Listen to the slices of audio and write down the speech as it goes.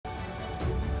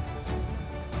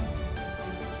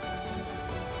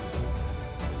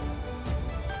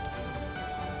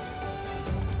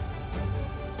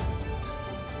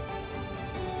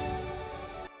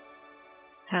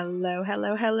Hello,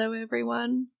 hello, hello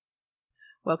everyone.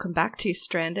 Welcome back to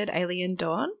Stranded Alien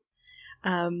Dawn.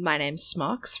 My name's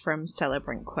Smox from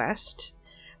Celebrant Quest.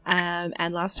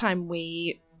 And last time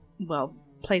we,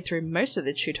 played through most of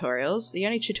the tutorials. The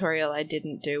only tutorial I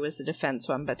didn't do was the defense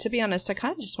one, but to be honest, I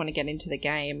kind of just want to get into the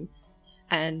game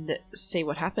and see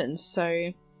what happens.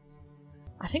 So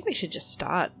I think we should just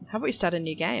start. How about we start a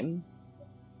new game?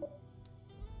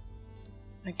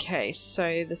 Okay,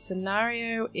 so the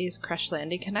scenario is crash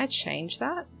landing. Can I change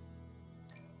that?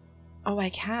 Oh,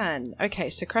 I can. Okay,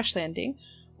 so crash landing.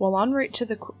 While en route to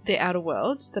the outer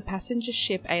worlds, the passenger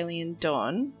ship Alien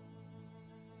Dawn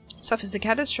suffers a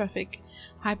catastrophic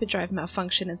hyperdrive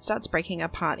malfunction and starts breaking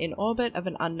apart in orbit of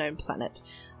an unknown planet.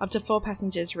 Up to 4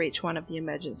 passengers reach one of the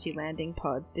emergency landing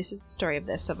pods. This is the story of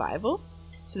their survival.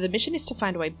 So the mission is to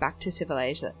find a way back to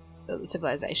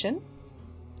civilization.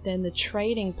 Then the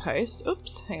trading post.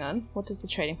 Oops, hang on. What does the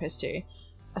trading post do?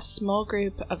 A small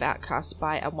group of outcasts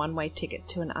buy a one-way ticket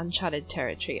to an uncharted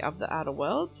territory of the outer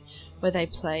worlds, where they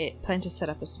plan to set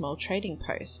up a small trading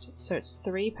post. So it's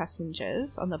 3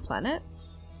 passengers on the planet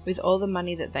with all the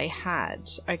money that they had.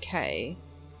 Okay.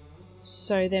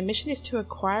 So their mission is to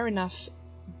acquire enough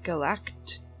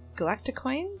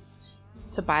galacticoins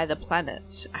to buy the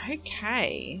planet.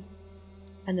 Okay.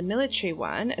 And the military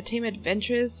one, a team of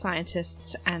adventurers,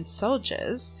 scientists, and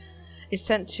soldiers, is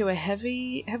sent to a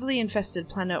heavily infested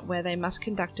planet where they must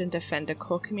conduct and defend a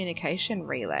core communication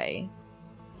relay.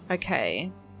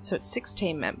 Okay, so it's 6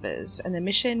 team members, and the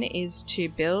mission is to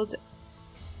build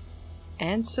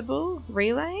Ansible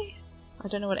relay? I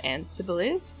don't know what Ansible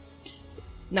is.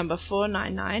 Number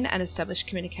 499, and establish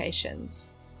communications.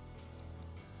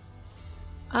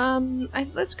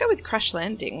 Let's go with crash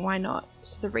landing. Why not?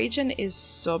 So the region is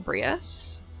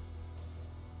Sobrius.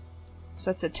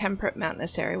 So that's a temperate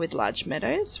mountainous area with large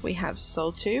meadows. We have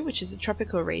Soltu, which is a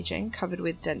tropical region covered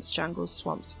with dense jungles,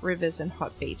 swamps, rivers, and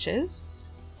hot beaches.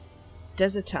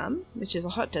 Desertum, which is a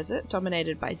hot desert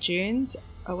dominated by dunes,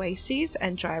 oases,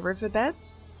 and dry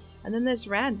riverbeds. And then there's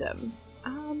Random.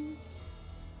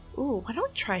 Why don't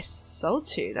we try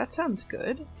Soltu? That sounds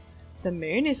good. The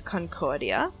moon is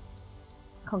Concordia.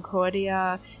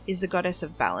 Concordia is the goddess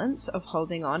of balance, of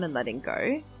holding on and letting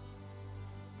go.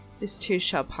 This too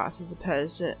shall pass as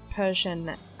a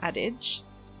Persian adage.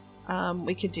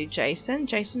 We could do Jason.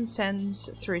 Jason sends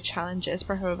through challenges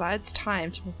but provides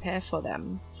time to prepare for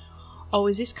them. Oh,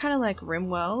 is this kind of like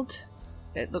RimWorld?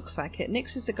 It looks like it.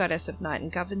 Nyx is the goddess of night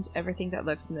and governs everything that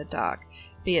lurks in the dark,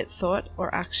 be it thought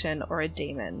or action or a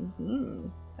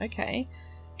demon. Okay.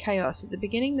 Chaos. At the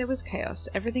beginning there was chaos.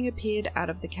 Everything appeared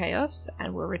out of the chaos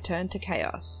and will return to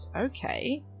chaos.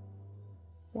 Okay.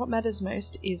 What matters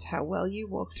most is how well you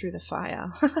walk through the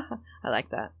fire. I like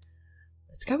that.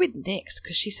 Let's go with Nyx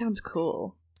because she sounds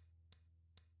cool.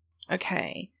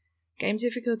 Okay. Game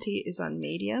difficulty is on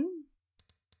medium.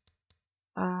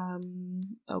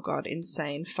 Oh god,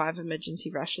 insane. 5 emergency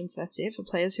rations, that's it. For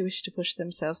players who wish to push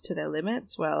themselves to their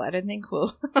limits, well, I don't think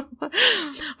we'll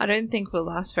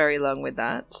last very long with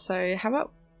that. So how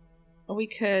about we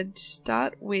could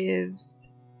start with,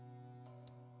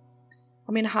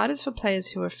 hard is for players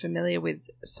who are familiar with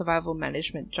survival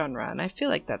management genre, and I feel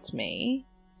like that's me.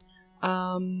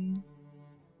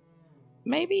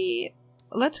 Maybe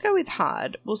let's go with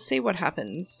hard. We'll see what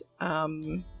happens.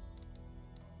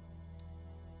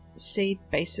 Seed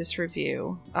basis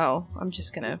review. Oh,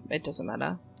 it doesn't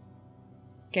matter.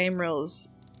 Game rules.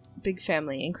 Big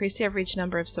family. Increase the average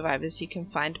number of survivors you can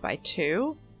find by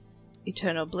 2.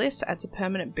 Eternal bliss adds a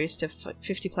permanent boost of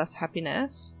 50 plus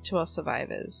happiness to all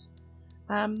survivors.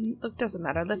 Look, doesn't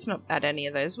matter. Let's not add any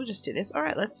of those. We'll just do this.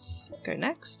 Alright, let's go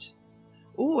next.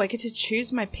 Ooh, I get to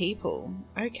choose my people.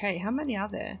 Okay, how many are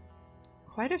there?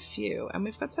 Quite a few. And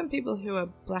we've got some people who are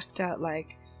blacked out,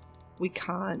 like we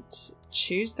can't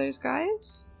choose those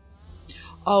guys.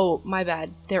 Oh, my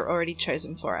bad. They're already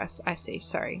chosen for us. I see.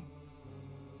 Sorry.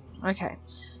 Okay.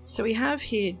 So we have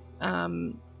here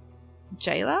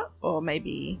Jayla, or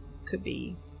maybe could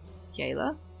be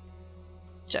Yayla.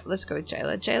 Let's go with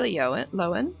Jayla. Jayla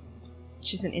Lowen.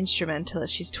 She's an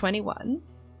instrumentalist. She's 21.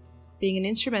 Being an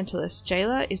instrumentalist,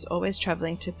 Jayla is always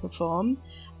traveling to perform,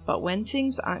 but when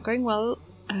things aren't going well,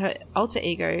 her alter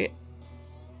ego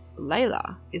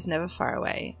Layla is never far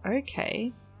away.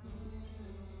 Okay.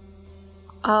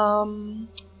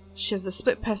 She has a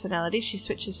split personality. She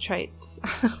switches traits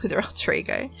with her alter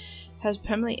ego. Has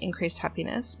permanently increased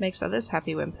happiness. Makes others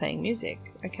happy when playing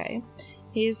music. Okay.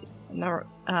 Here's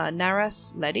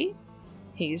Naras Leddy.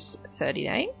 He's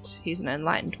 38. He's an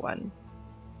enlightened one.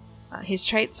 His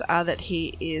traits are that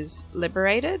he is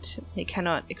liberated. He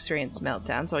cannot experience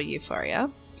meltdowns or euphoria.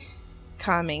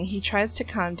 calming. He tries to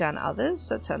calm down others.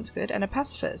 That sounds good. And a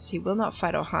pacifist. He will not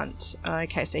fight or hunt.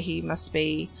 Okay, so he must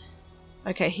be...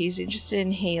 Okay, he's interested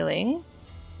in healing.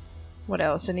 What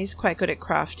else? And he's quite good at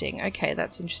crafting. Okay,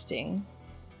 that's interesting.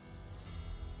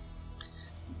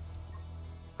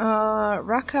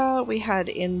 Raka we had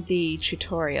in the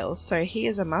tutorial. So he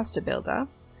is a master builder.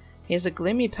 He has a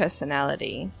gloomy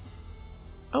personality.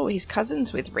 Oh, he's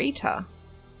cousins with Rita.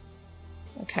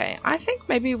 Okay, I think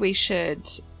maybe we should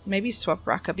maybe swap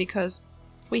Raka because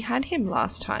we had him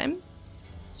last time.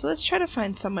 So let's try to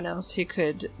find someone else who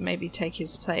could maybe take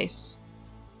his place.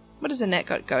 What has Annette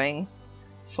got going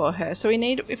for her? So we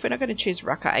need, if we're not going to choose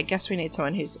Raka, I guess we need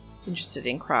someone who's interested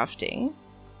in crafting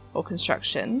or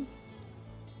construction.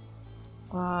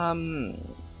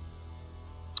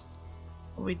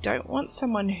 We don't want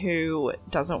someone who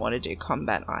doesn't want to do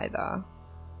combat either.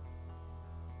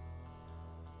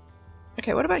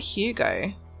 Okay, what about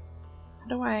Hugo? How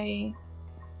do I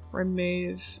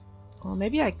remove... Or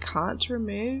maybe I can't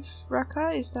remove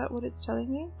Raka? Is that what it's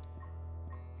telling me?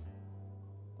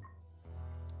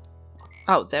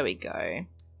 Oh, there we go.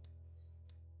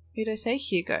 Who did I say?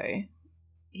 Hugo.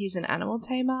 He's an animal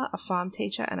tamer, a farm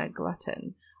teacher, and a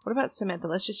glutton. What about Samantha?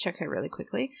 Let's just check her really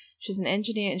quickly. She's an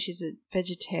engineer and she's a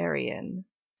vegetarian.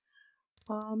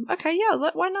 Okay, yeah,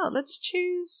 why not? Let's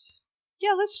choose...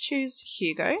 Yeah, let's choose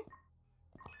Hugo.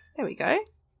 There we go.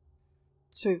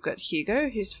 So we've got Hugo,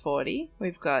 who's 40.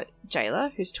 We've got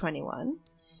Jayla, who's 21.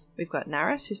 We've got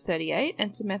Naris, who's 38.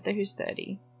 And Samantha, who's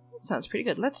 30. That sounds pretty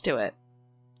good. Let's do it.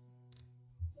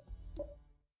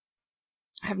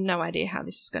 I have no idea how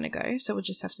this is going to go, so we'll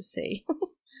just have to see.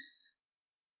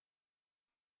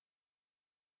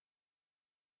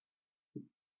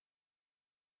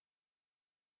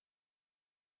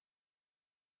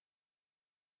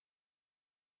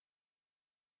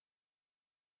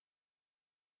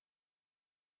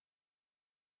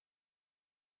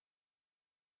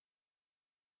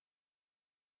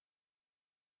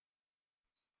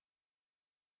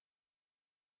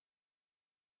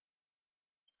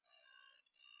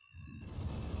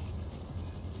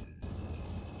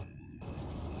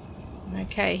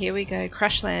 Okay, here we go.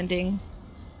 Crash landing.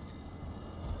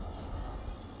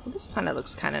 Well, this planet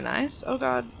looks kind of nice. Oh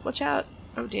god, watch out.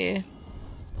 Oh dear.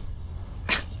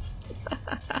 This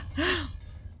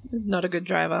is not a good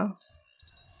driver.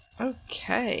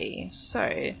 Okay,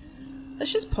 so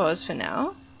let's just pause for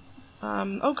now.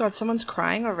 Oh god, someone's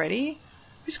crying already?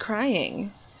 Who's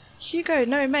crying? Hugo,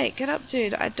 no mate, get up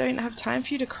dude. I don't have time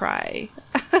for you to cry.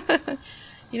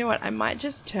 You know what, I might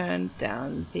just turn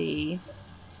down the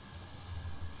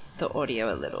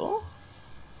audio a little.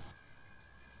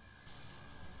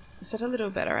 Is that a little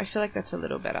better? I feel like that's a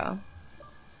little better.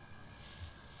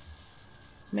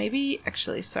 Maybe,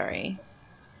 actually, sorry.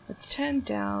 Let's turn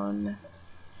down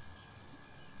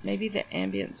maybe the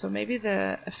ambience or maybe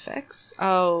the effects.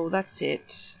 Oh, that's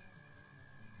it.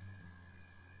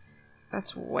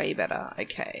 That's way better.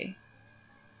 Okay.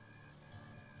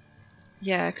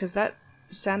 Yeah, because the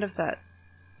sound of that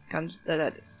gun,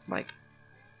 like,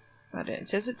 I don't know, it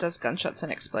says it does gunshots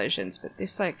and explosions, but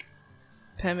this, like,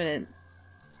 permanent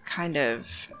kind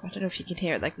of, I don't know if you can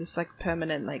hear it, like, this, like,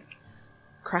 permanent, like,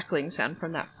 crackling sound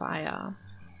from that fire.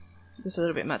 Just a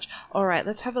little bit much. Alright,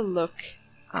 let's have a look.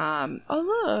 Oh,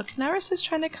 look, Naris is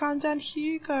trying to calm down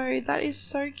Hugo. That is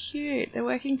so cute. They're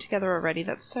working together already.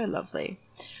 That's so lovely.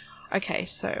 Okay,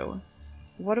 so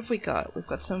what have we got? We've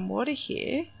got some water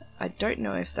here. I don't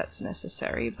know if that's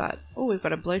necessary, but... Oh, we've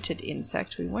got a bloated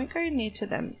insect. We won't go near to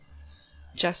them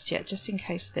just yet, just in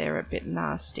case they're a bit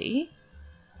nasty.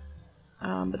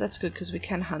 But that's good because we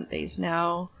can hunt these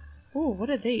now. Oh, what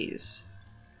are these?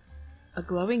 A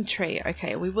glowing tree.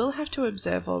 Okay, we will have to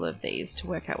observe all of these to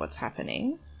work out what's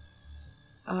happening.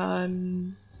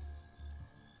 Gosh,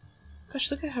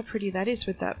 look at how pretty that is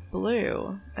with that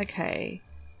blue. Okay,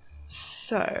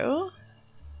 so...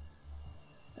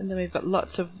 And then we've got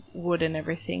lots of wood and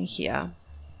everything here.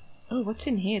 Oh, what's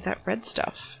in here? That red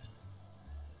stuff.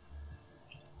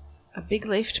 A big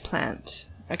leafed plant.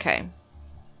 Okay.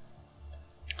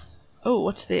 Oh,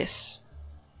 what's this?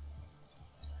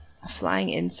 A flying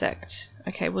insect.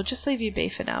 Okay, we'll just leave you be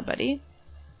for now, buddy.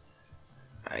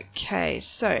 Okay,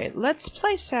 so let's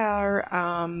place our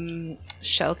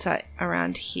shelter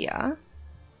around here.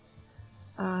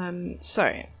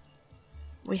 So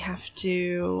we have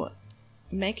to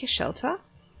make a shelter.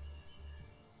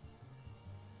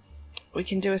 We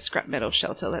can do a scrap metal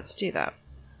shelter. Let's do that.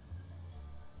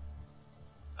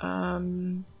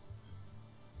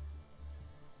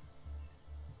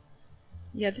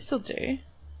 Yeah, this'll do.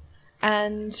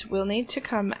 And we'll need to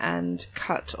come and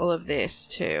cut all of this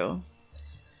too,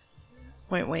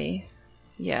 won't we?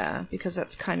 Yeah, because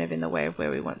that's kind of in the way of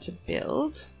where we want to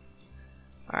build.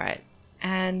 Alright.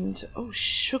 And, oh,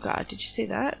 sugar. Did you see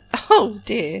that? Oh,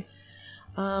 dear.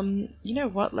 You know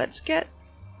what? Let's get...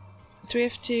 Do we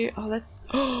have to... Oh, let...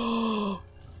 Oh!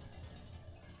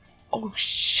 Oh,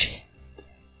 shit.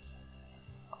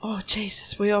 Oh,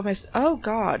 Jesus. We almost... Oh,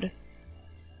 God.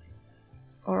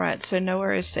 Alright, so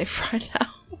nowhere is safe right now.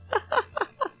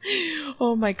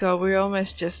 Oh my god, we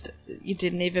almost just... You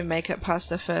didn't even make it past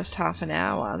the first half an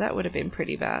hour. That would have been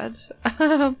pretty bad.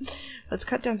 Let's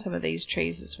cut down some of these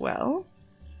trees as well.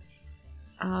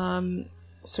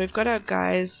 So we've got our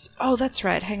guys... Oh, that's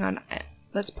right. Hang on.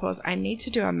 Let's pause. I need to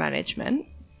do our management.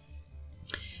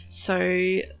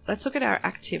 So let's look at our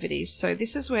activities. So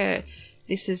this is where...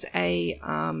 This is a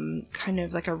kind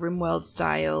of like a RimWorld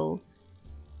style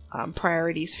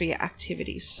priorities for your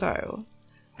activities. So...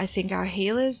 I think our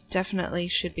healers definitely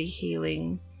should be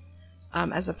healing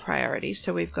as a priority.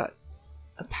 So we've got,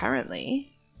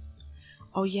 apparently,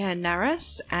 oh yeah,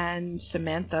 Naris and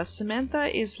Samantha.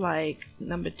 Samantha is like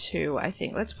number 2, I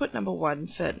think. Let's put number 1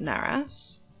 for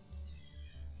Naris.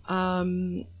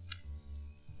 We'll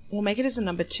make it as a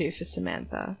number 2 for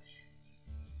Samantha.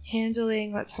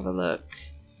 Handling, let's have a look.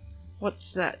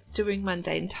 What's that? Doing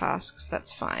mundane tasks,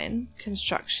 that's fine.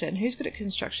 Construction. Who's good at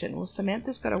construction? Well,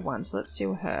 Samantha's got a 1, so let's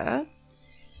do her.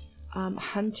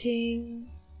 Hunting.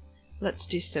 Let's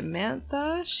do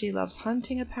Samantha. She loves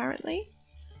hunting, apparently.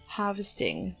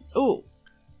 Harvesting. Oh,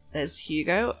 there's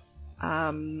Hugo.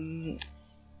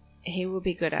 He will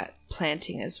be good at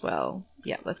planting as well.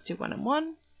 Yeah, let's do 1 and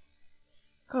 1.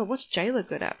 God, what's Jayla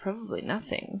good at? Probably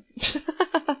nothing.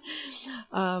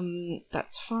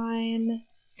 That's fine.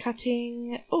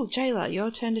 Cutting. Oh, Jayla, your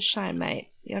turn to shine, mate.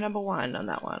 You're number 1 on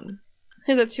that one.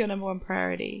 That's your number 1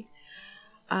 priority.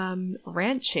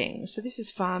 Ranching. So this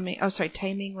is farming. Oh, sorry,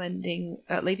 taming, leading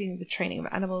the training of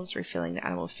animals, refilling the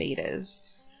animal feeders.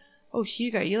 Oh,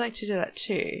 Hugo, you like to do that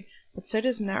too. But so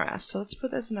does Naras. So let's put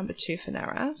that as a number 2 for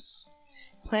Naras.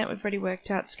 Plant we've already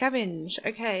worked out. Scavenge.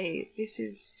 Okay, this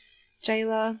is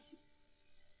Jayla.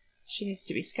 She needs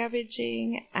to be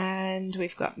scavenging, and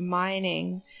we've got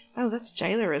mining. Oh, that's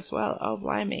Jayla as well. Oh,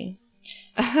 blimey.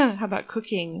 How about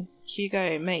cooking?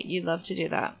 Hugo, mate, you love to do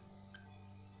that.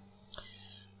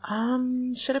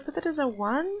 Should I put that as a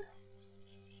 1?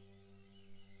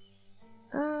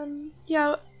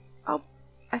 Yeah,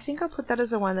 I think I'll put that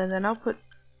as a 1, and then I'll put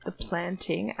the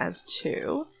planting as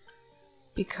 2,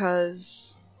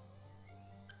 because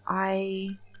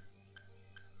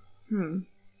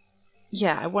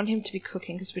yeah, I want him to be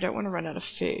cooking because we don't want to run out of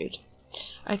food.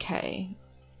 Okay.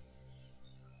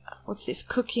 What's this?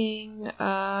 Cooking,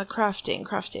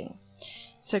 crafting.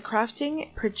 So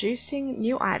crafting, producing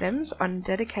new items on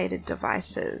dedicated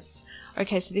devices.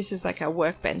 Okay, so this is like our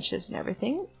workbenches and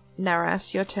everything.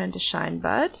 Naras, your turn to shine,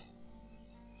 bud.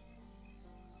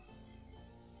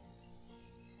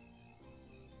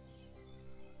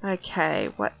 Okay,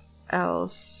 what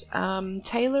else?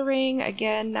 Tailoring,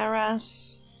 again,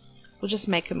 Naras. We'll just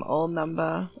make them all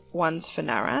number 1s for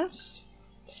Naras.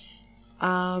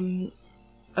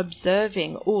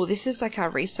 Observing. Oh, this is like our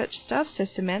research stuff. So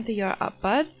Samantha, you're up,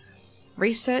 bud.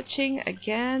 Researching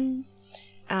again.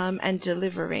 And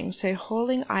delivering. So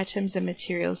hauling items and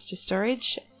materials to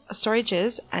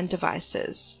storages and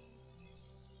devices.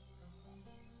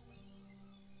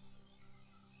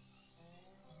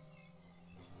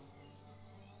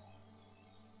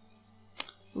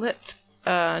 Let's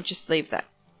just leave that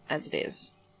as it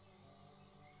is.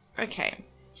 Okay.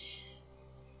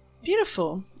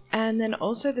 Beautiful. And then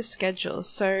also the schedule.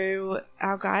 So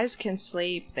our guys can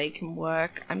sleep, they can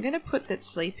work. I'm going to put that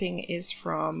sleeping is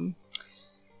from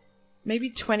maybe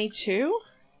 22.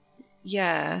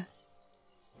 Yeah.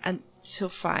 Until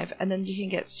 5. And then you can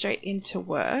get straight into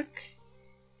work.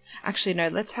 Actually, no,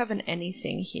 let's have an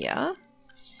anything here.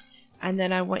 And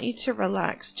then I want you to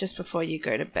relax just before you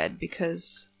go to bed,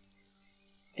 because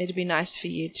it'd be nice for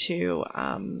you to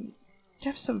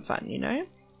have some fun, you know?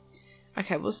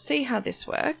 Okay, we'll see how this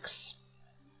works.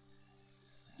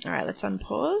 Alright, let's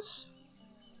unpause.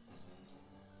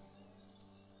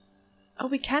 Oh,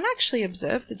 we can actually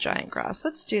observe the giant grass.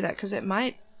 Let's do that, because it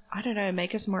might, I don't know,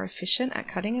 make us more efficient at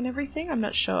cutting and everything. I'm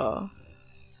not sure.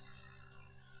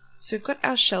 So we've got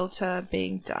our shelter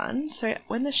being done. So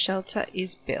when the shelter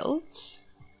is built...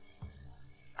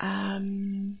 let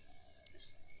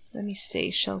me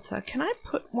see, shelter. Can I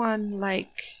put one,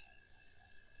 like...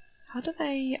 How do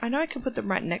they... I know I can put them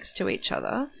right next to each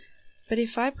other, but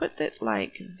if I put it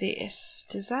like this,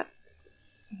 does that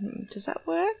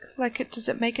work? Like, does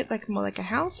it make it like more like a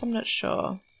house? I'm not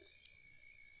sure.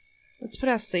 Let's put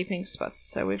our sleeping spots.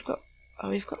 So we've got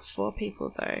 4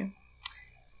 people though.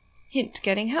 Hint,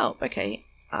 getting help. Okay.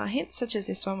 Hints such as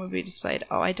this one will be displayed.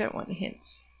 Oh, I don't want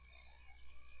hints.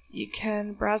 You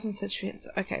can browse and search for hints.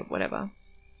 Okay, whatever.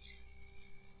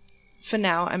 For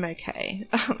now, I'm okay.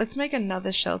 Let's make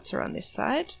another shelter on this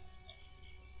side.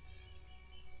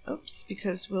 Oops,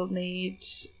 because we'll need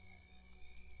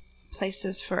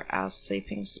places for our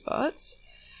sleeping spots.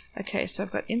 Okay, so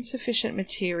I've got insufficient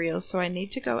materials, so I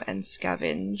need to go and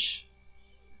scavenge.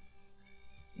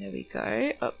 There we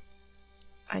go. Oh,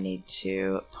 I need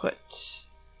to put...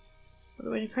 What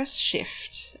do we press?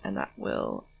 Shift, and that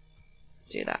will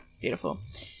do that. Beautiful.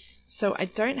 So I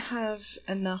don't have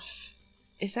enough...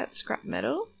 Is that scrap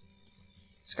metal?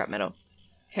 Scrap metal.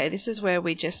 Okay, this is where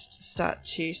we just start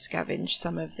to scavenge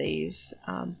some of these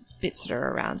bits that are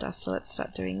around us, so let's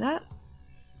start doing that.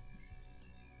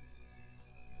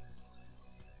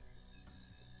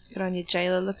 Good on you,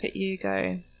 jailer. Look at you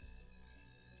go.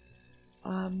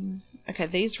 Okay,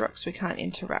 these rocks we can't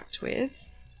interact with.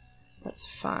 That's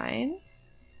fine.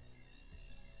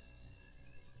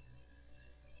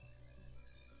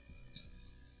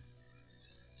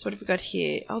 So what have we got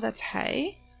here? Oh, that's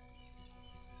hay.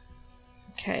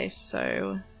 Okay,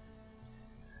 so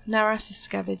Naras is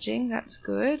scavenging. That's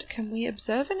good. Can we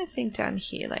observe anything down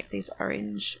here, like these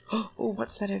orange... Oh,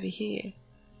 what's that over here?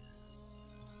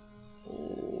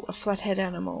 Oh, a flathead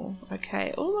animal.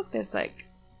 Okay. Oh, look, there's like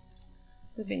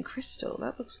living crystal.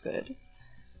 That looks good.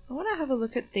 I want to have a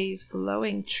look at these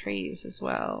glowing trees as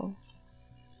well.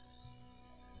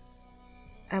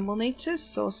 And we'll need to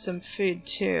source some food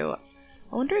too.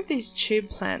 I wonder if these tube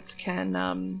plants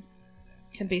can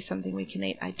be something we can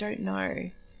eat. I don't know.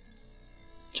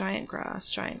 Giant grass,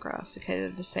 giant grass. Okay, they're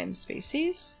the same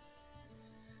species.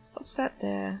 What's that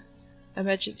there?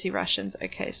 Emergency rations.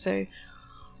 Okay, so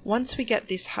once we get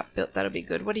this hut built, that'll be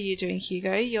good. What are you doing,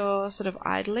 Hugo? You're sort of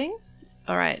idling?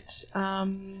 Alright.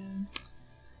 Can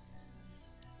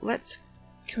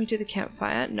we do the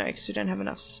campfire? No, because we don't have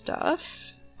enough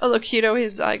stuff. Oh look, Hugo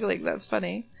is idling. That's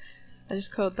funny. I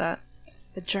just called that.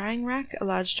 A drying rack? A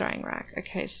large drying rack.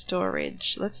 Okay,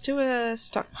 storage. Let's do a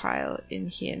stockpile in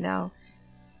here now.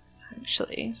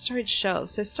 Actually, storage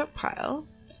shelves. So stockpile.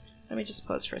 Let me just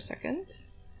pause for a second.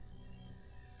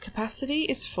 Capacity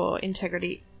is 4,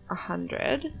 integrity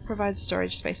 100. Provides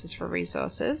storage spaces for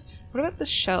resources. What about the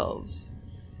shelves?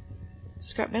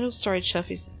 Scrap metal storage shelf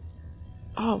is...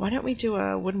 Oh, why don't we do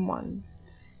a wooden one?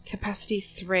 Capacity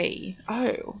 3.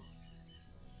 Oh.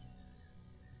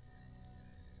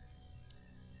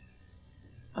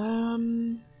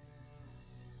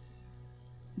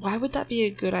 Why would that be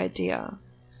a good idea?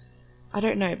 I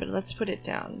don't know, but let's put it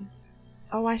down.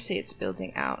 Oh, I see, it's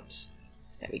building out.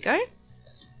 There we go.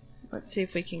 Let's see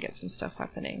if we can get some stuff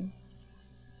happening.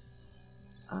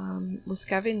 We'll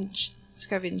scavenge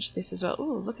this as well.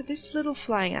 Ooh, look at this little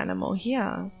flying animal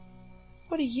here.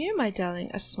 What are you, my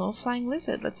darling? A small flying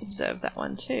lizard. Let's observe that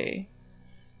one too.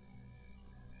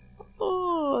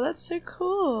 Oh, that's so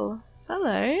cool.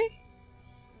 Hello.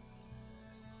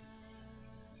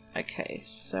 Okay,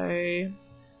 so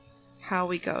how are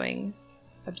we going?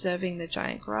 Observing the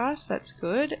giant grass, that's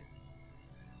good.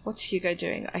 What's Hugo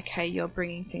doing? Okay, you're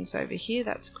bringing things over here,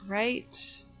 that's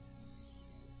great.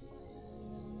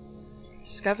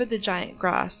 Discovered the giant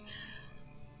grass.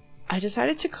 I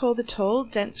decided to call the tall,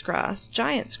 dense grass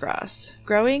giant's grass.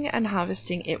 Growing and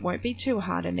harvesting it won't be too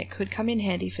hard, and it could come in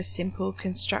handy for simple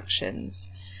constructions.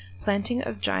 Planting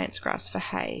of giant's grass for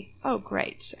hay. Oh,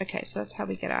 great. Okay, so that's how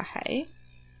we get our hay.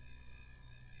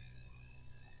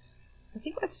 I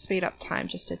think let's speed up time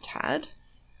just a tad.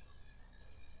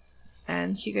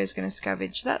 And Hugo's going to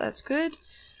scavenge that. That's good.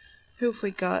 Who have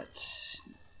we got?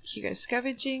 Hugo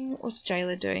scavenging. What's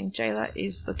Jailer doing? Jailer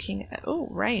is looking at... Oh,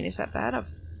 rain. Is that bad?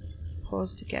 I've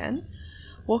paused again.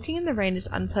 Walking in the rain is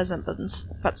unpleasant,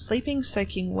 but sleeping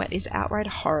soaking wet is outright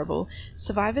horrible.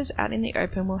 Survivors out in the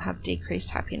open will have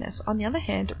decreased happiness. On the other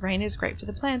hand, rain is great for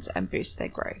the plants and boosts their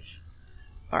growth.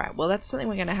 Alright, well that's something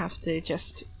we're going to have to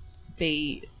just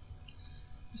be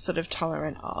sort of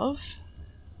tolerant of.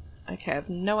 Okay, I have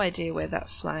no idea where that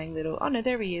flying little... Oh no,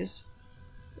 there he is.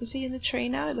 Is he in the tree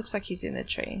now? It looks like he's in the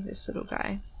tree, this little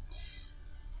guy.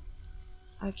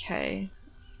 Okay,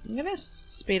 I'm going to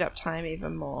speed up time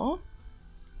even more.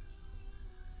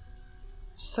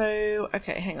 So,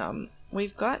 okay, hang on.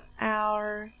 We've got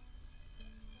our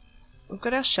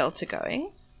shelter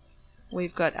going.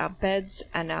 We've got our beds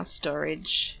and our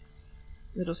storage,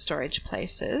 little storage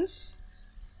places.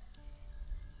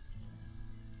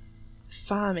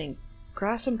 Farming.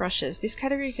 Grass and brushes. This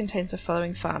category contains the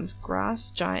following farms. Grass,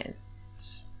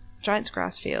 giant's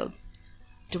grass field.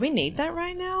 Do we need that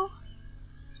right now?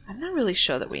 I'm not really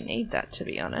sure that we need that, to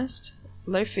be honest.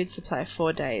 Low food supply,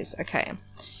 4 days. Okay.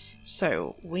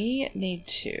 So we need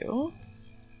to...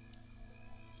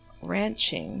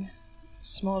 ranching.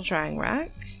 Small drying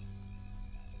rack.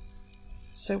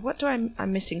 So what do I'm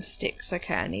missing sticks.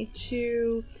 Okay, I need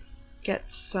to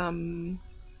get some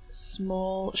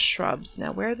small shrubs.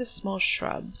 Now, where are the small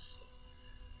shrubs?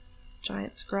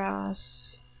 Giant's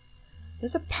grass.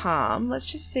 There's a palm. Let's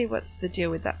just see what's the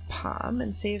deal with that palm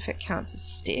and see if it counts as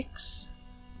sticks.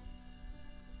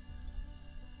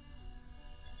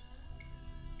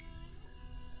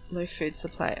 Low food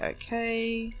supply.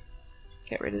 Okay.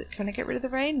 Get rid of it. Can I get rid of the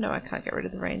rain? No, I can't get rid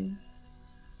of the rain.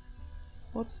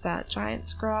 What's that?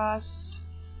 Giant's grass.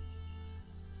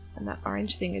 And that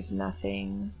orange thing is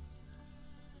nothing.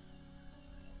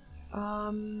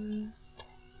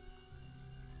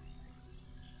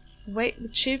 Wait, the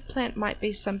tube plant might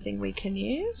be something we can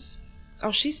use.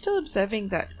 Oh, she's still observing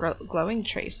that glowing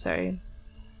tree, so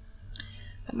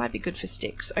that might be good for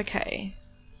sticks. Okay.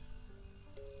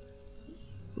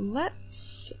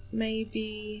 Let's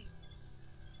maybe...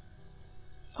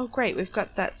 Oh great, we've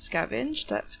got that scavenged,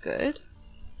 that's good.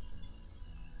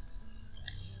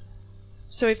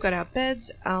 So we've got our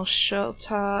beds, our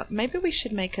shelter. Maybe we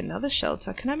should make another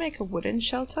shelter. Can I make a wooden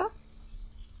shelter?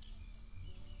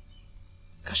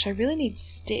 Gosh, I really need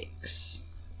sticks.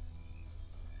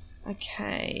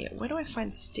 Okay, where do I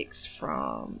find sticks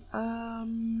from?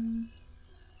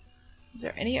 Is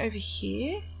there any over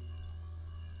here?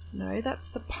 No, that's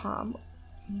the palm.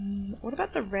 What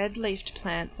about the red-leafed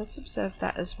plants? Let's observe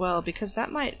that as well, because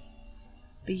that might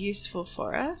be useful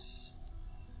for us.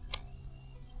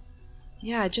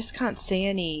 Yeah, I just can't see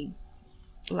any,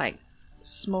 like,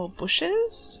 small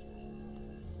bushes.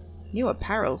 New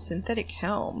apparel, synthetic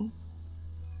helm.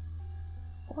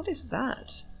 What is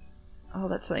that? Oh,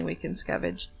 that's something we can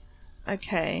scavenge.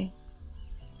 Okay.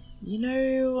 You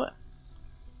know...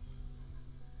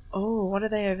 Oh, what are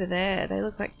they over there? They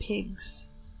look like pigs.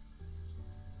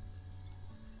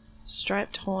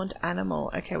 Striped horned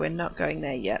animal. Okay, we're not going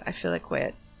there yet. I feel like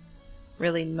we're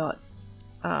really not...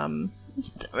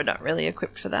 we're not really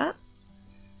equipped for that.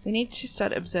 We need to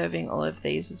start observing all of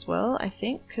these as well, I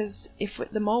think, because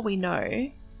the more we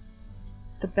know,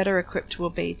 the better equipped we'll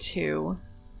be to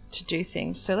do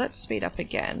things. So let's speed up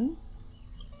again.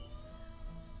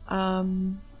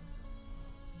 Can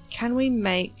we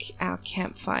make our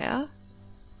campfire?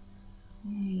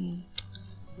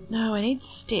 No, I need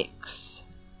sticks.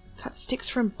 Cut sticks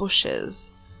from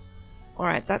bushes.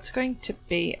 Alright, that's going to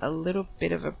be a little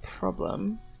bit of a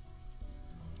problem.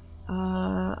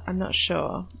 I'm not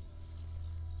sure.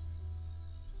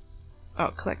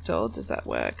 Oh, collect all. Does that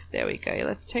work? There we go.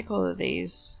 Let's take all of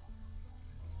these.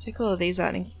 Take all of these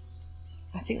out, and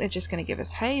I think they're just going to give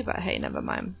us hay, but hey, never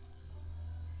mind.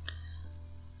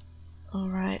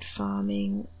 Alright,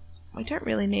 farming. We don't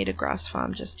really need a grass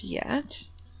farm just yet.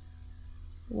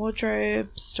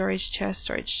 Wardrobe, storage chest,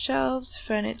 storage shelves,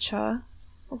 furniture.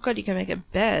 Oh god, you can make a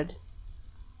bed.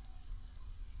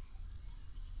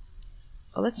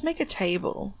 Oh, let's make a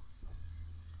table.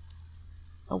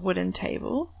 A wooden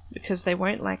table, because they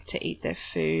won't like to eat their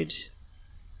food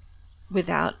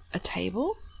without a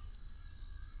table.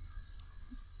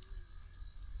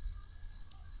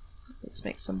 Let's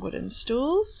make some wooden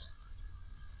stools.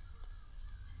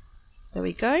 There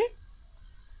we go.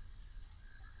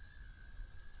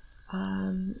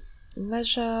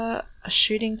 Leisure, a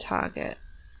shooting target.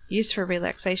 Used for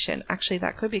relaxation. Actually,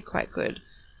 that could be quite good.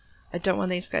 I don't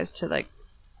want these guys to, like,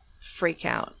 freak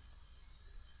out.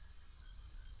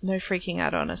 No freaking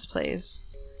out on us, please.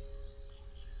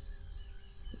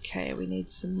 Okay, we need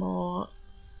some more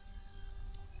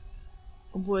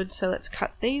wood, so let's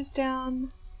cut these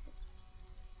down.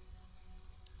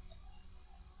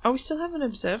 Oh, we still haven't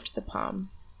observed the palm.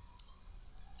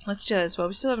 Let's do that as well.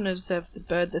 We still haven't observed the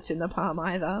bird that's in the palm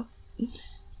either.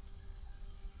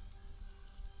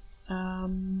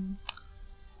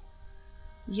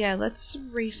 Yeah, let's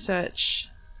research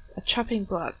a chopping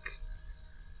block.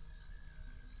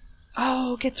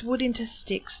 Oh, gets wood into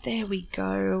sticks. There we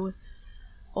go.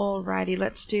 Alrighty,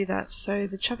 let's do that. So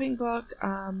the chopping block,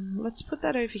 let's put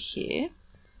that over here.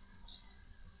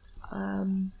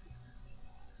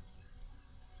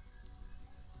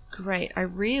 Great, I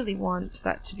really want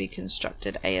that to be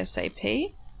constructed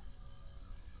ASAP.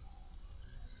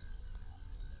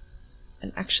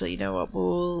 And actually, you know what,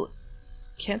 we'll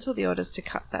cancel the orders to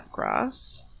cut that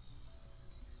grass.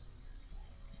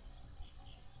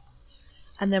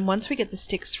 And then once we get the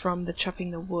sticks from the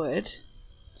chopping the wood...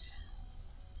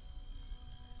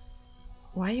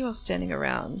 Why are you all standing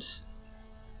around?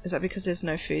 Is that because there's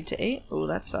no food to eat? Oh,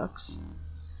 that sucks.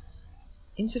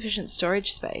 Insufficient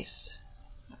storage space.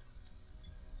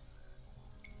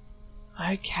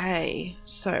 Okay,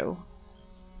 so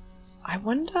I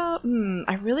wonder,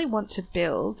 I really want to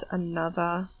build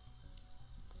another,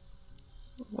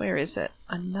 where is it?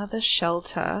 Another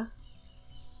shelter.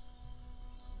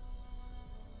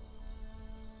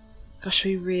 Gosh,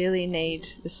 we really need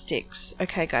the sticks.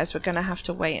 Okay guys, we're gonna have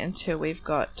to wait until we've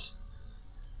got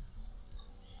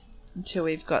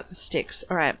the sticks.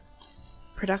 Alright.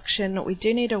 Production, we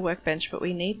do need a workbench, but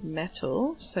we need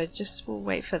metal, so we'll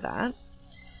wait for that.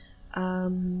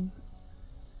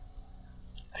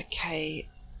 Okay.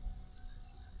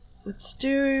 Let's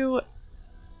do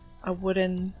a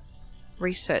wooden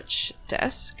research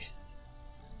desk.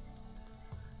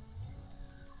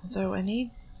 Although I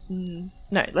need...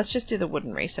 no, let's just do the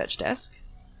wooden research desk.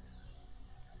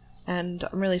 And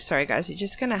I'm really sorry guys, you're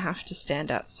just gonna have to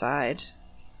stand outside.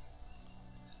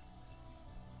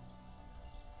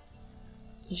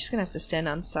 You're just gonna have to stand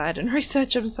outside and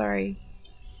research, I'm sorry.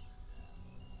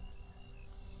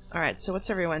 Alright, so what's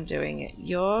everyone doing?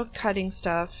 You're cutting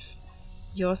stuff,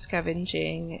 you're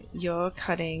scavenging, you're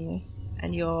cutting,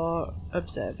 and you're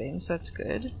observing, so that's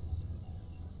good.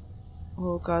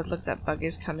 Oh god, look, that bug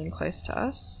is coming close to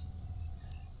us.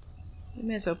 We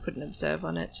may as well put an observe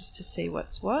on it just to see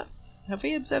what's what. Have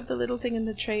we observed the little thing in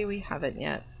the tree? We haven't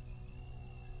yet.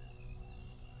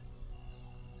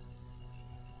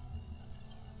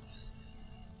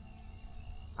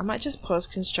 I might just pause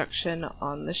construction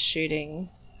on the shooting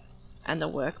and the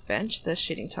workbench, the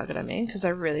shooting target I mean, because I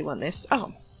really want this.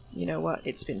 Oh, you know what?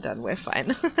 It's been done. We're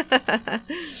fine.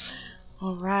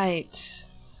 Alright.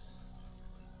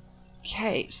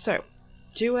 Okay, so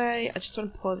I just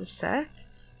want to pause a sec.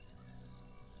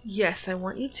 Yes, I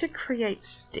want you to create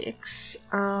sticks.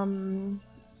 I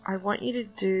want you to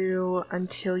do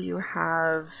until you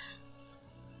have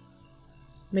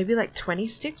maybe like 20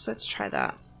 sticks. Let's try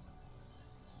that.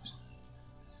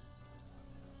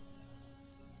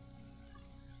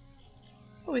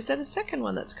 Oh, is that a second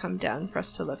one that's come down for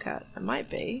us to look at? It might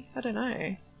be. I don't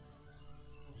know.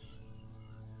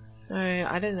 No,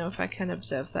 I don't know if I can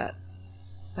observe that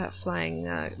flying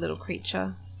little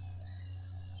creature.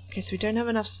 Okay, so we don't have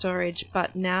enough storage,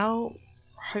 but now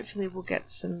hopefully we'll get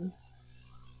some...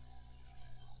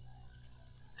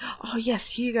 Oh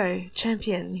yes, Hugo,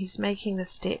 champion, he's making the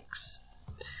sticks.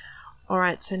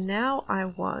 Alright, so now I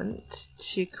want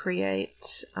to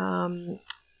create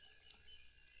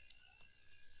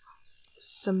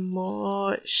some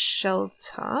more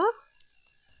shelter.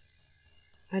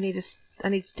 I need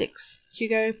sticks.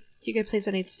 Hugo, please,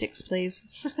 I need sticks, please.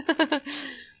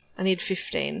 I need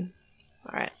 15.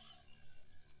 Alright.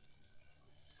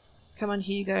 Come on,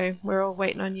 Hugo. We're all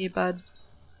waiting on you, bud.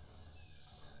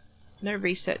 No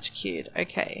research queued.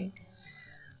 Okay.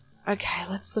 Okay,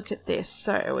 let's look at this.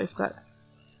 So, we've got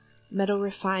metal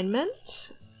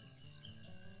refinement.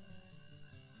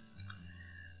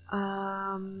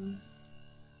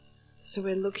 So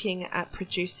we're looking at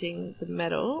producing the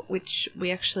metal, which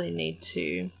we actually need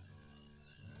to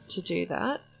do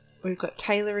that. We've got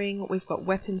tailoring, we've got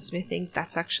weaponsmithing,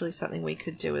 that's actually something we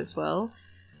could do as well.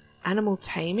 Animal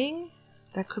taming,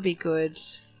 that could be good.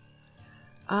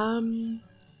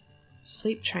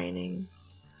 Sleep training.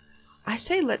 I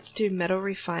say let's do metal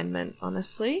refinement,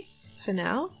 honestly, for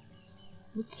now.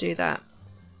 Let's do that.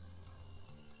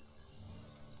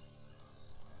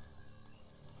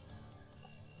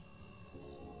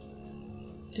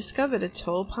 Discovered a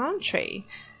tall palm tree.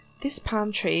 This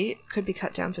palm tree could be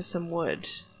cut down for some wood.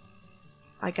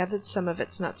 I gathered some of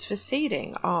its nuts for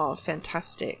seeding. Oh,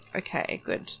 fantastic. Okay,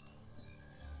 good.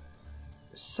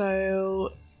 So,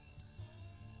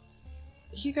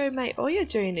 Hugo, mate, all you're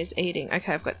doing is eating.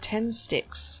 Okay, I've got 10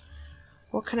 sticks.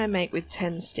 What can I make with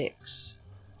 10 sticks?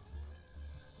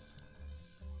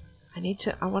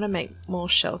 I want to make more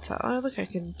shelter. Oh, look, I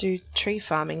can do tree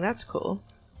farming. That's cool.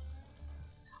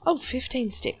 Oh,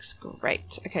 15 sticks.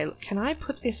 Great. Okay, can I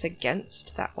put this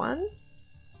against that one?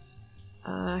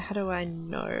 How do I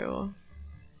know?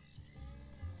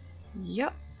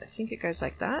 Yep, I think it goes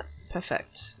like that.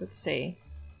 Perfect. Let's see.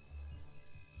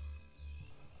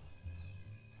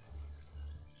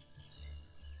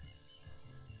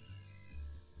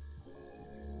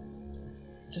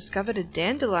 Discovered a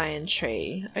dandelion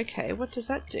tree. Okay, what does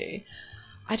that do?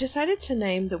 I decided to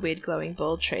name the weird glowing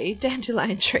ball tree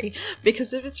Dandelion Tree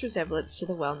because of its resemblance to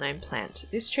the well-known plant.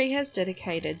 This tree has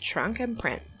dedicated trunk and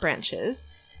branches,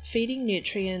 feeding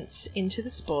nutrients into the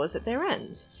spores at their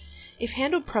ends. If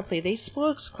handled properly, these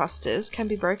spores clusters can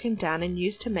be broken down and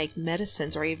used to make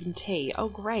medicines or even tea. Oh,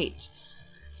 great.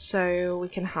 So we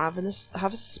can harvest the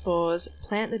spores,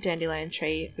 plant the dandelion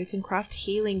tree, we can craft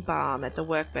healing balm at the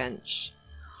workbench.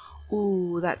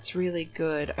 Ooh, that's really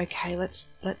good. Okay, let's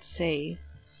see.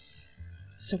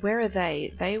 So where are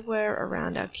they? They were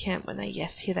around our camp when they...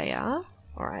 Yes, here they are.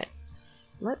 Alright.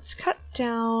 Let's cut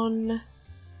down...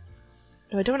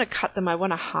 No, I don't want to cut them. I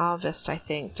want to harvest, I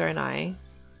think, don't I?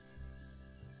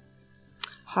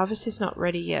 Harvest is not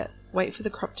ready yet. Wait for the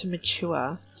crop to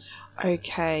mature.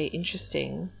 Okay,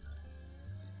 interesting.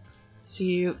 So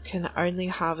you can only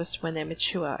harvest when they're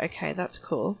mature. Okay, that's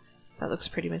cool. That looks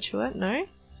pretty mature. No?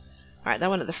 Alright, that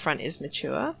one at the front is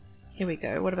mature. Here we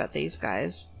go. What about these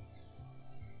guys?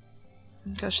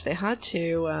 Gosh, they're hard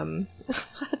to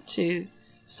hard to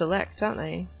select, aren't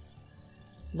they?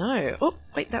 No. Oh,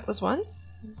 wait, that was one.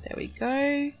 There we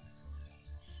go.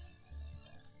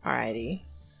 Alrighty.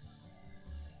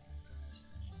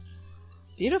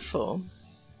 Beautiful.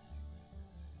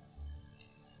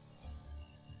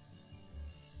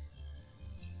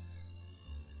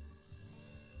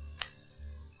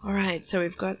 Alright, so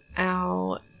we've got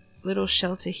our little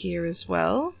shelter here as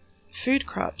well. Food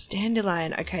crops,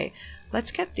 dandelion. Okay,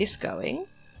 let's get this going.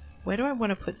 Where do I want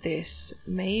to put this?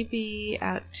 Maybe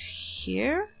out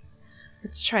here?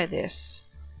 Let's try this.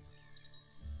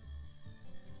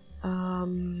 A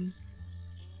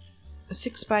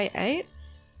 6x8?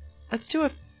 Let's do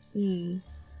a...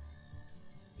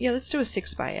 Yeah, let's do a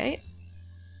 6x8.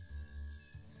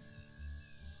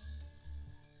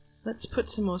 Let's put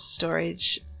some more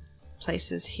storage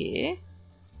places here.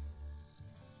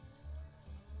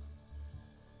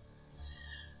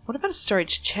 What about a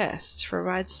storage chest?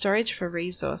 Provide storage for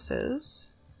resources.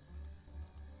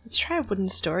 Let's try a wooden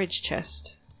storage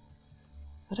chest.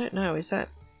 I don't know, is that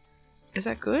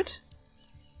good?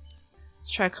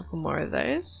 Let's try a couple more of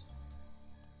those.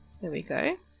 There we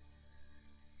go.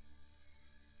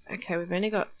 Okay, we've only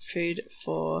got food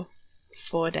for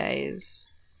 4 days.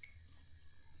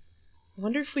 I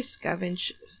wonder if we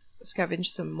scavenge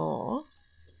some more.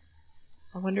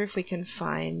 I wonder if we can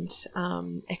find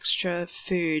extra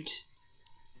food.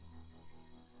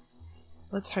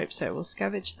 Let's hope so. We'll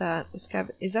scavenge that.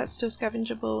 Is that still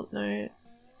scavengeable? No.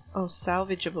 Oh,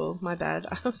 salvageable. My bad.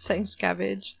 I was saying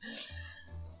scavenge.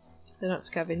 They're not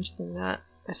scavenging that.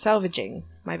 They're salvaging.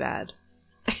 My bad.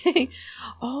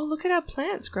 Oh, look at our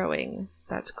plants growing.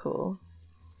 That's cool.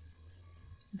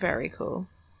 Very cool.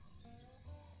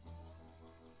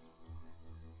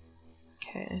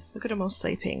 Okay, look at them all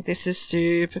sleeping. This is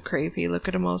super creepy. Look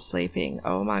at them all sleeping.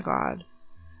 Oh my god.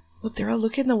 Look, they're all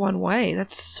looking the one way.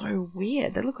 That's so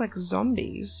weird. They look like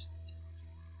zombies.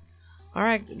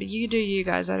 Alright, you do you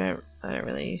guys. I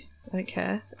don't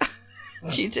care.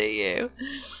 You do you.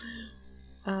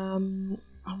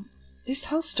 This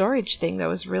whole storage thing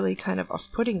though is really kind of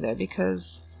off-putting though,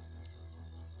 because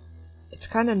it's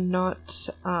kind of not,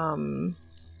 I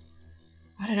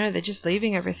don't know, they're just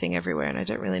leaving everything everywhere and I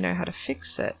don't really know how to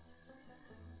fix it.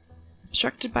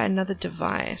 Obstructed by another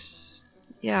device.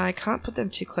 Yeah, I can't put them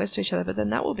too close to each other, but then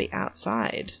that will be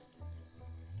outside.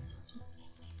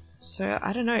 So,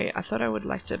 I don't know, I thought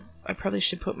I probably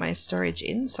should put my storage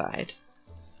inside.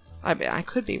 I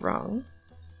could be wrong.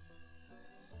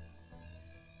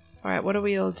 Alright, what are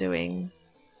we all doing?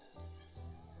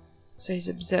 So he's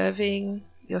observing,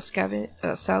 you're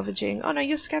salvaging. Oh no,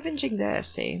 you're scavenging there,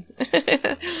 see.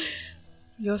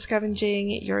 You're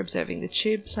scavenging, you're observing the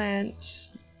tube plant.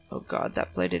 Oh god,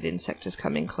 that bloated insect is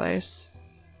coming close.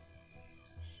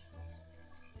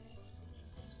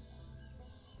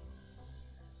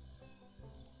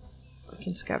 We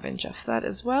can scavenge off that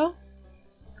as well.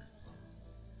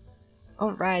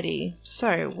 Alrighty,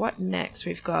 so what next?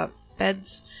 We've got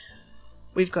beds,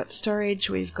 we've got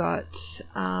storage, we've got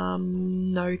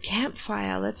no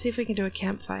campfire. Let's see if we can do a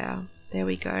campfire. There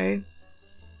we go.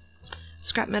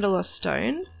 Scrap metal or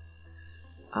stone.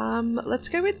 Let's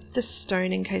go with the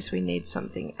stone in case we need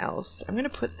something else. I'm going to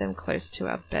put them close to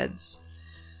our beds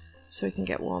so we can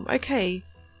get warm. Okay,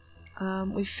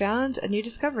 we found a new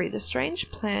discovery. The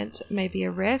strange plant may be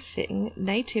a rare thing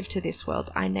native to this world.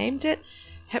 I named it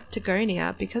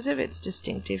Heptagonia because of its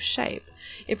distinctive shape.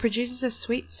 It produces a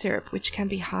sweet syrup which can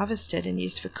be harvested and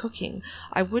used for cooking.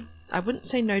 I wouldn't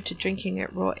say no to drinking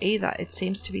it raw either. It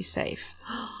seems to be safe.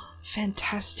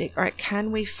 Fantastic. Alright,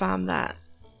 can we farm that?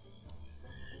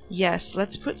 Yes,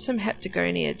 let's put some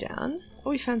Heptagonia down.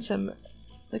 Oh, we found some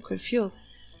liquid fuel.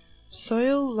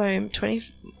 Soil loam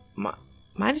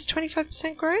minus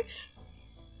 25% growth?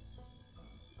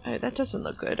 Oh, that doesn't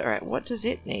look good. Alright, what does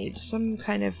it need? Some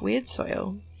kind of weird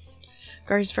soil.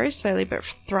 Grows very slowly but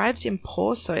thrives in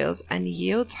poor soils and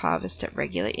yields harvest at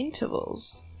regular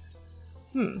intervals.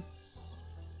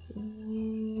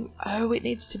 Oh, it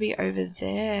needs to be over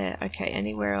there. Okay,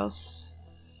 anywhere else?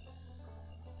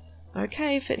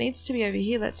 Okay, if it needs to be over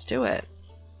here, let's do it.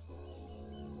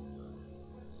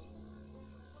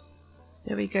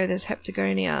 There we go, there's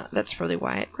Heptagonia. That's probably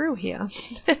why it grew here.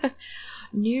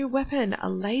 New weapon, a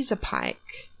laser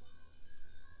pike.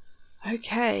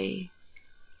 Okay.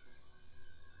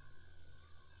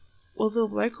 Will the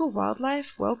local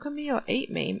wildlife welcome me or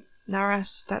eat me?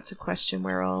 Naras, that's a question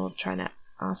we're all trying to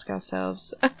ask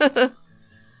ourselves.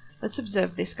 Let's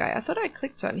observe this guy. I thought I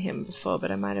clicked on him before,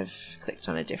 but I might have clicked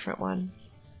on a different one.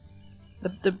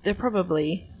 They're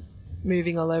probably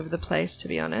moving all over the place, to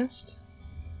be honest.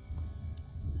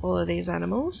 All of these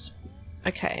animals.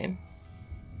 Okay.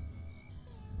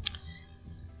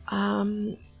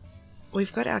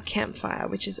 We've got our campfire,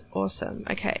 which is awesome.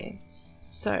 Okay.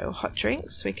 So, hot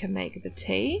drinks. We can make the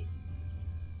tea.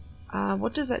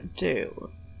 What does that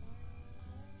do?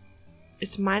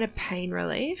 It's minor pain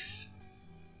relief.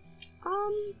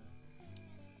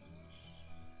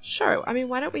 Sure. I mean,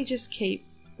 why don't we just keep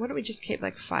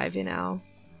like 5 in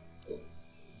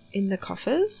the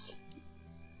coffers?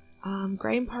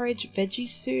 Grain porridge, veggie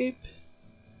soup,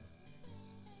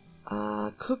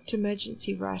 cooked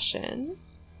emergency ration.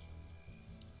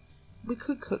 We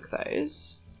could cook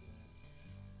those.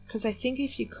 Because I think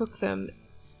if you cook them,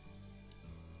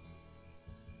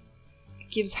 it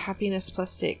gives happiness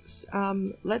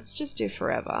 +6. Let's just do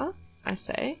forever, I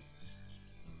say.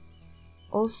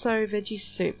 Also, veggie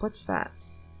soup. What's that?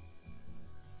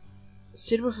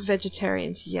 Suitable for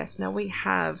vegetarians. Yes, now we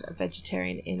have a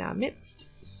vegetarian in our midst.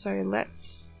 So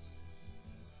let's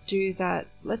do that.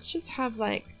 Let's just have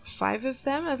like 5 of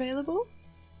them available.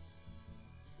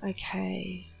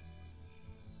 Okay.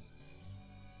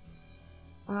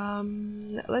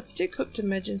 Let's do cooked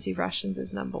emergency rations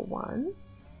as number 1,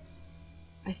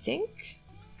 I think,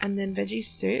 and then veggie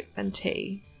soup and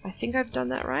tea. I think I've done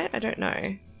that right. I don't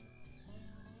know.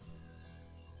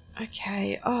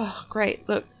 Okay. Oh, great.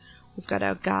 Look, we've got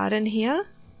our garden here,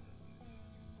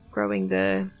 growing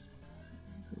the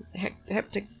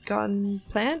heptagon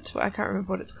plant. I can't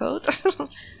remember what it's called.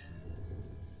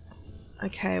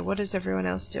 Okay, what is everyone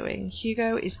else doing?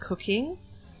 Hugo is cooking.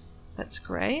 That's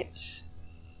great.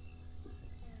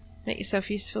 Make yourself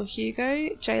useful,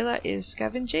 Hugo. Jayla is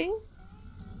scavenging.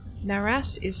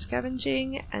 Naras is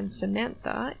scavenging. And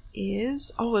Samantha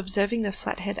is... oh, observing the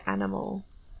flathead animal.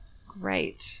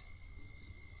 Great.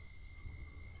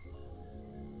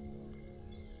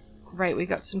 Great, we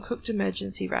got some cooked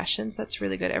emergency rations. That's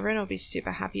really good. Everyone will be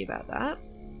super happy about that.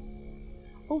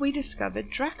 Oh, we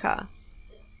discovered Draka.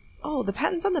 Oh, the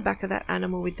patterns on the back of that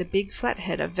animal with the big flat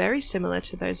head are very similar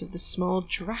to those of the small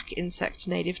drak insect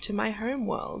native to my home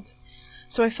world.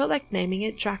 So I felt like naming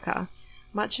it Draka.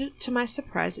 Much to my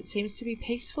surprise, it seems to be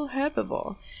peaceful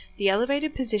herbivore. The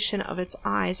elevated position of its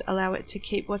eyes allow it to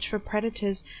keep watch for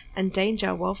predators and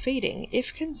danger while feeding.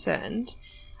 If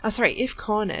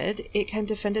cornered, it can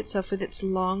defend itself with its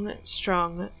long,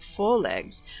 strong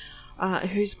forelegs,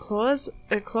 whose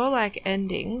claw-like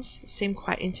endings seem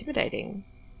quite intimidating.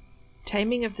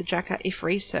 Taming of the Draka if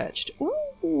researched.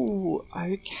 Ooh,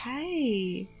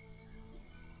 okay.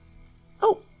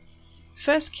 Oh,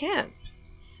 first camp.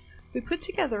 We put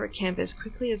together a camp as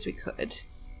quickly as we could,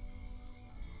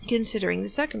 considering the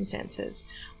circumstances.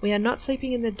 We are not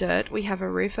sleeping in the dirt, we have a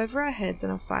roof over our heads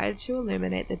and a fire to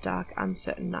illuminate the dark,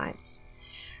 uncertain nights.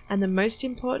 And the most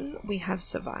important, we have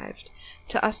survived.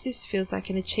 To us this feels like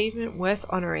an achievement worth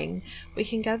honouring. We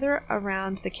can gather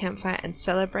around the campfire and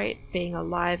celebrate being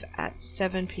alive at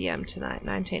 7 PM tonight,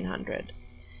 1900.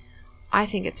 I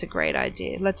think it's a great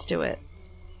idea. Let's do it.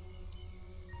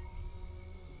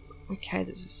 Okay,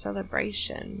 there's a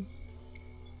celebration.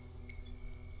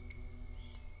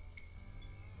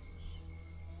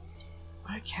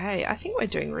 Okay, I think we're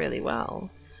doing really well.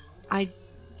 I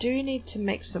do need to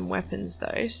make some weapons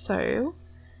though, so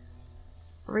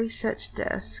research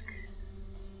desk.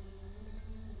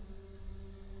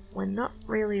 We're not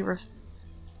really have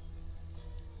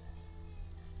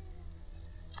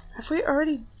we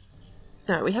already...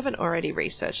 no, we haven't already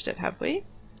researched it, have we?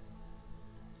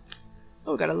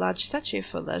 Oh, we've got a large statue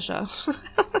for leisure.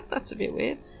 That's a bit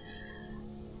weird.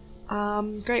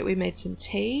 Great, we made some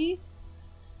tea.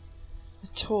 A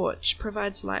torch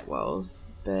provides light while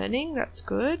burning, that's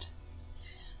good.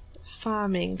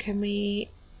 Farming, can we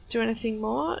do anything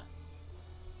more?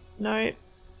 No.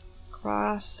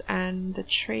 Grass and the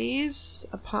trees,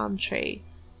 a palm tree.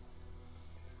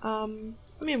 I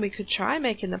mean, we could try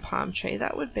making the palm tree.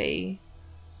 That would be...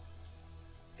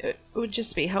 it would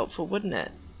just be helpful, wouldn't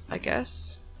it? I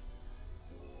guess.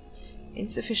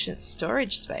 Insufficient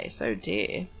storage space, oh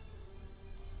dear.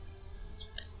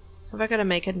 Have I got to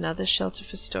make another shelter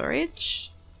for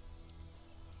storage?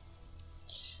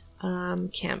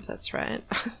 Camp, that's right.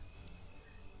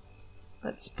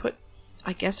 Let's put,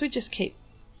 I guess we just keep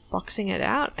boxing it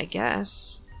out, I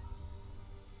guess.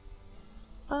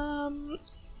 A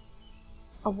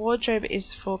wardrobe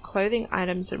is for clothing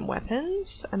items and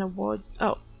weapons, and a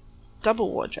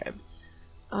double wardrobe.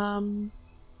 Alright,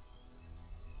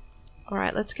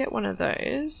 let's get one of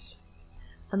those.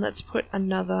 And let's put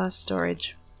another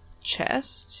storage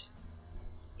chest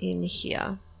in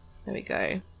here. There we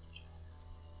go.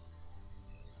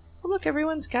 Oh look,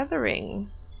 everyone's gathering.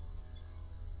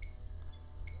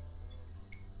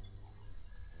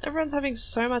 Everyone's having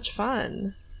so much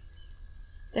fun.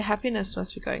 Their happiness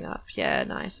must be going up. Yeah,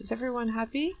 nice. Is everyone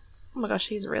happy? Oh my gosh,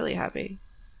 he's really happy.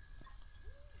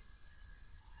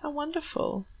 How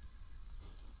wonderful.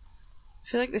 I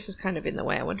feel like this is kind of in the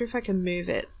way. I wonder if I can move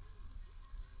it.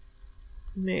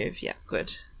 Move, yeah,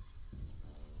 good.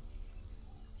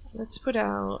 Let's put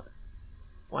our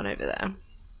one over there.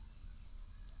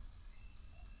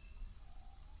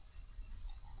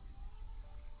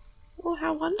 Oh,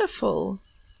 how wonderful.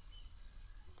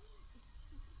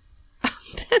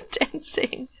 They're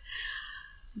dancing.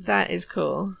 That is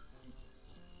cool.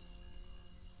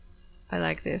 I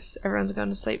like this. Everyone's going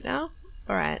to sleep now?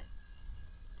 Alright.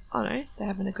 Oh no, they're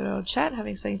having a good old chat,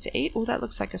 having something to eat. Oh, that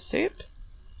looks like a soup.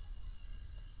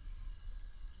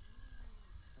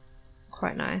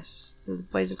 Quite nice. So the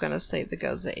boys have gone to sleep, the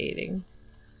girls are eating.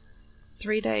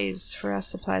 3 days for our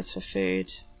supplies for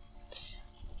food.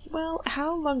 Well,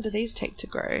 how long do these take to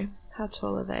grow? How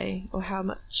tall are they? Or how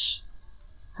much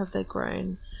have they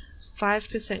grown?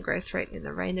 5% growth rate in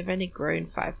the rain. They've only grown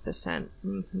 5%.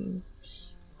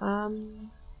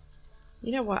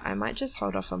 You know what? I might just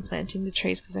hold off on planting the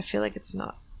trees because I feel like it's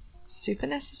not super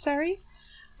necessary.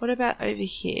 What about over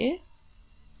here?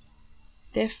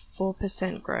 They're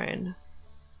 4% grown.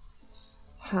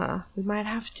 Huh. We might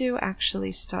have to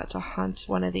actually start to hunt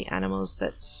one of the animals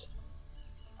that's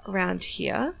around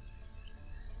here.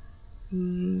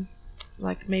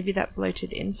 Like maybe that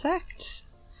bloated insect?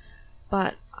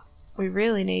 But we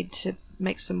really need to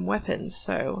make some weapons,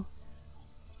 so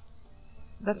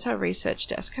that's our research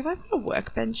desk. Have I put a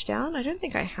workbench down? I don't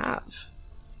think I have.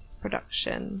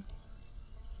 Production.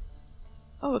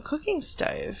 Oh, a cooking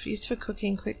stove. Used for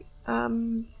cooking quick.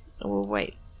 We'll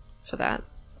wait for that.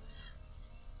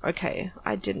 Okay,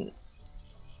 I didn't.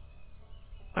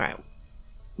 Alright.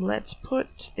 Let's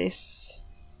put this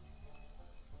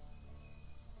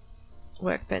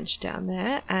workbench down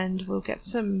there and we'll get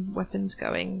some weapons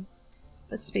going.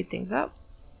 Let's speed things up.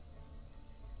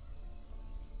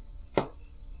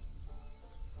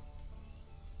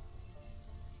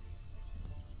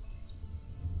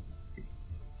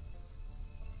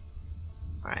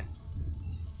 Alright.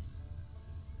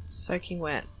 Soaking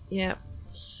wet. Yep.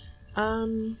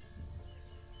 I'm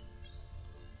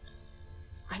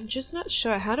just not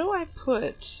sure. How do I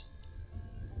put...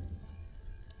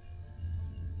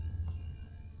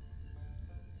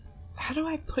 How do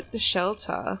I put the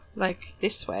shelter? Like,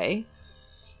 this way?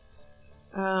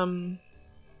 Maybe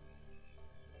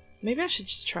I should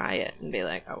just try it and be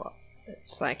like, oh well,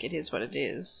 it's like, it is what it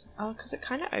is. Oh, because it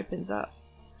kind of opens up.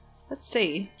 Let's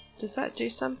see. Does that do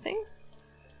something?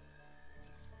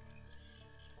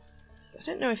 I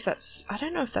don't know if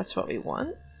that's what we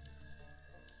want.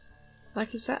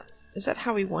 Like, is that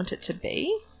how we want it to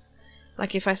be?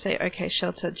 Like, if I say, okay,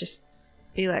 shelter, just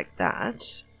be like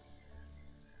that.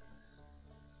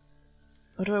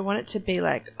 Or do I want it to be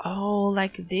like, oh,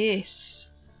 like this?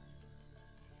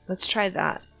 Let's try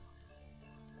that.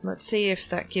 Let's see if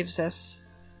that gives us...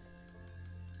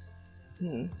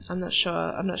 I'm not sure.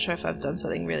 I'm not sure if I've done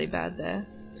something really bad there.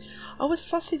 Oh, a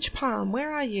sausage palm.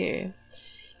 Where are you?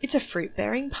 It's a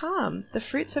fruit-bearing palm. The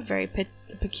fruits are very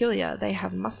peculiar. They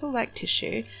have muscle-like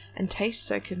tissue and taste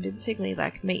so convincingly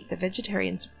like meat the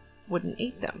vegetarians wouldn't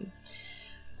eat them.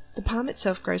 The palm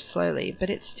itself grows slowly, but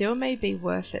it still may be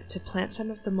worth it to plant some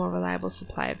of the more reliable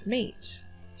supply of meat.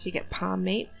 So you get palm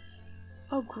meat.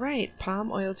 Oh great,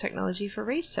 palm oil technology for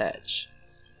research.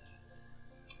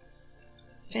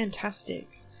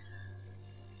 Fantastic.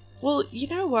 Well, you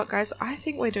know what guys, I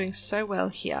think we're doing so well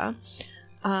here.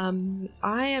 I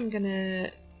am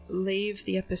gonna leave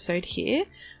the episode here.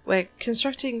 We're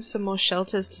constructing some more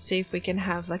shelters to see if we can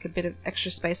have like a bit of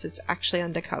extra space that's actually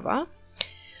undercover.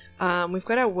 We've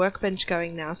got our workbench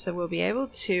going now, so we'll be able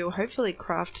to hopefully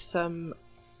craft some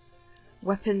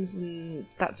weapons and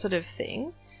that sort of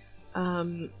thing.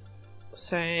 So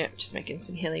just making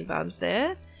some healing balms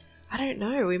there. I don't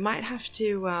know, we might have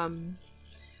to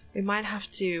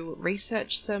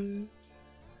research some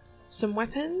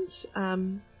weapons.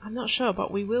 I'm not sure,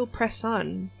 but we will press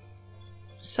on.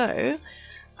 So,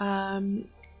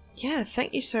 yeah,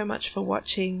 thank you so much for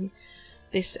watching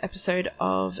this episode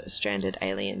of Stranded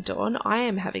Alien Dawn. I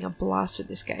am having a blast with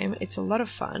this game. It's a lot of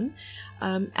fun,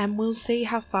 and we'll see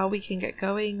how far we can get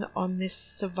going on this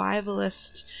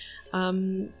survivalist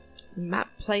map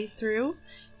playthrough.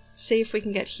 See if we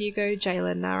can get Hugo,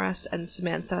 Jayla, Naras, and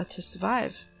Samantha to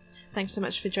survive. Thanks so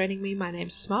much for joining me. My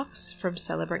name's Smox from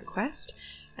Celebrant Quest,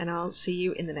 and I'll see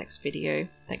you in the next video.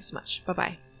 Thanks so much.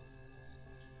 Bye-bye.